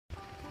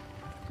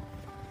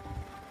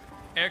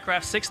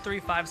Aircraft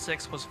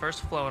 6356 was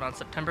first flown on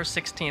September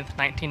 16,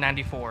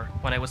 1994,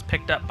 when it was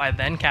picked up by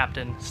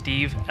then-Captain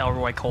Steve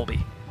Elroy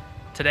Colby.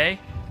 Today,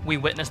 we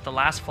witnessed the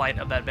last flight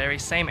of that very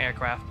same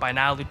aircraft by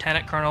now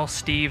Lieutenant Colonel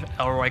Steve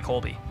Elroy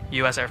Colby,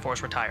 U.S. Air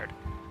Force retired,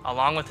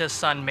 along with his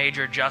son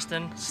Major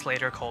Justin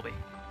Slater Colby.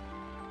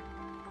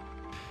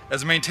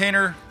 As a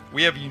maintainer,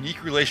 we have a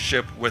unique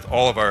relationship with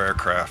all of our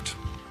aircraft.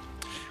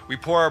 We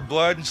pour our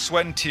blood,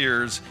 sweat, and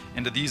tears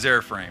into these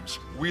airframes.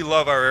 We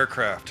love our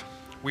aircraft.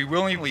 We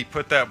willingly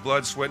put that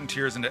blood, sweat, and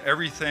tears into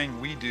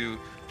everything we do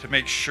to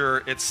make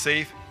sure it's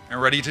safe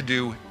and ready to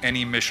do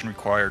any mission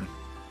required.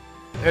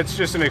 It's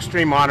just an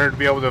extreme honor to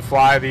be able to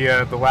fly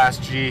the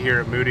last G here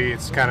at Moody.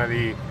 It's kind of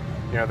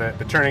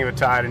the turning of the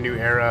tide, a new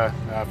era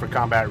for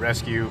combat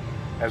rescue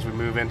as we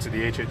move into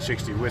the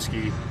HH-60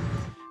 Whiskey.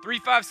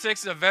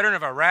 356 is a veteran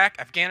of Iraq,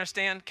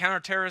 Afghanistan,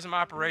 counterterrorism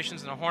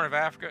operations in the Horn of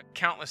Africa,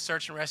 countless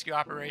search and rescue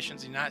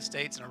operations in the United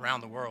States and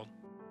around the world.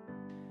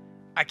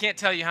 I can't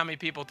tell you how many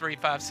people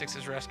 356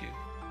 has rescued.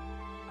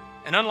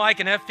 And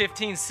unlike an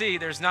F-15C,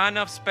 there's not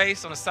enough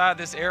space on the side of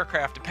this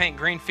aircraft to paint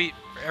green feet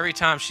for every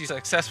time she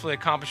successfully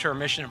accomplished her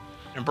mission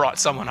and brought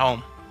someone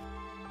home.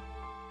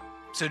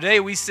 So today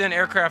we send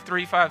aircraft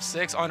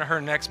 356 on to her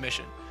next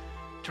mission,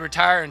 to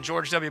retire in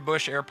George W.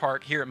 Bush Air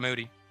Park here at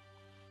Moody.